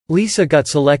Lisa got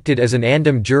selected as an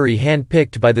ANDAM jury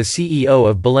hand-picked by the CEO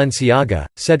of Balenciaga,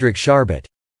 Cedric Charbot.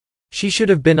 She should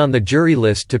have been on the jury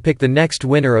list to pick the next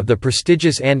winner of the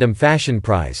prestigious ANDAM Fashion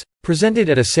Prize, presented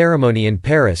at a ceremony in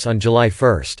Paris on July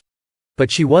 1. But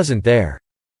she wasn't there.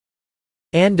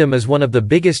 ANDAM is one of the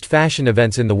biggest fashion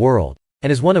events in the world,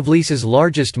 and is one of Lisa's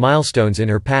largest milestones in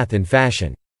her path in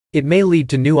fashion. It may lead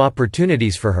to new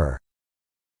opportunities for her.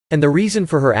 And the reason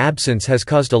for her absence has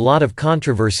caused a lot of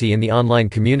controversy in the online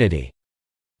community.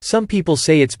 Some people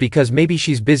say it's because maybe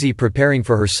she's busy preparing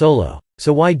for her solo,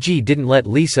 so YG didn't let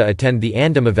Lisa attend the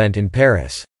ANDAM event in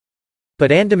Paris.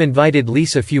 But ANDAM invited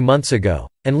Lisa a few months ago,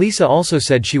 and Lisa also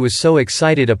said she was so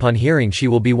excited upon hearing she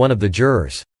will be one of the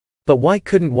jurors. But why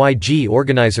couldn't YG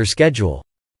organize her schedule?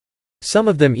 Some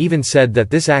of them even said that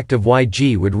this act of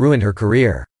YG would ruin her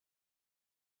career.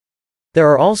 There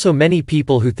are also many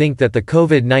people who think that the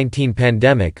COVID-19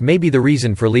 pandemic may be the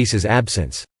reason for Lisa's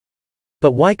absence.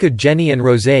 But why could Jenny and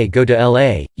Rosé go to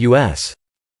LA, US?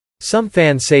 Some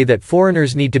fans say that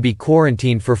foreigners need to be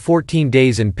quarantined for 14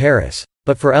 days in Paris,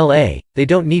 but for LA, they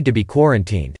don't need to be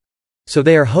quarantined. So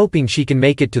they are hoping she can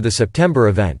make it to the September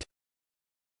event.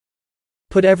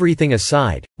 Put everything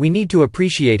aside, we need to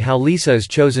appreciate how Lisa is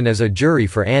chosen as a jury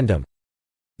for ANDAM.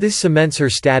 This cements her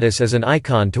status as an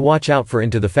icon to watch out for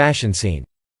into the fashion scene.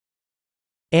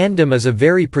 ANDAM is a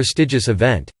very prestigious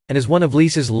event, and is one of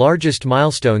Lisa's largest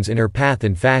milestones in her path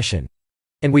in fashion.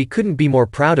 And we couldn't be more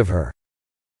proud of her.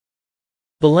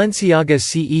 Balenciaga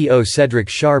CEO Cedric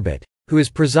Charbot, who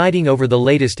is presiding over the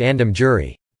latest ANDAM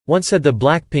jury, once said the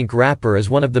Blackpink rapper is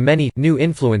one of the many new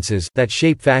influences that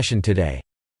shape fashion today.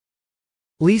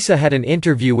 Lisa had an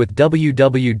interview with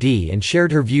WWD and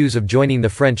shared her views of joining the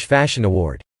French Fashion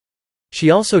Award. She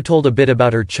also told a bit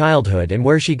about her childhood and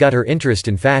where she got her interest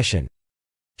in fashion.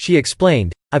 She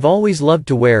explained, "I've always loved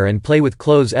to wear and play with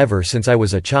clothes ever since I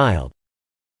was a child.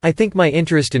 I think my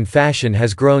interest in fashion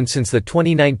has grown since the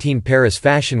 2019 Paris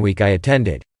Fashion Week I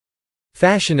attended.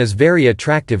 Fashion is very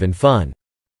attractive and fun.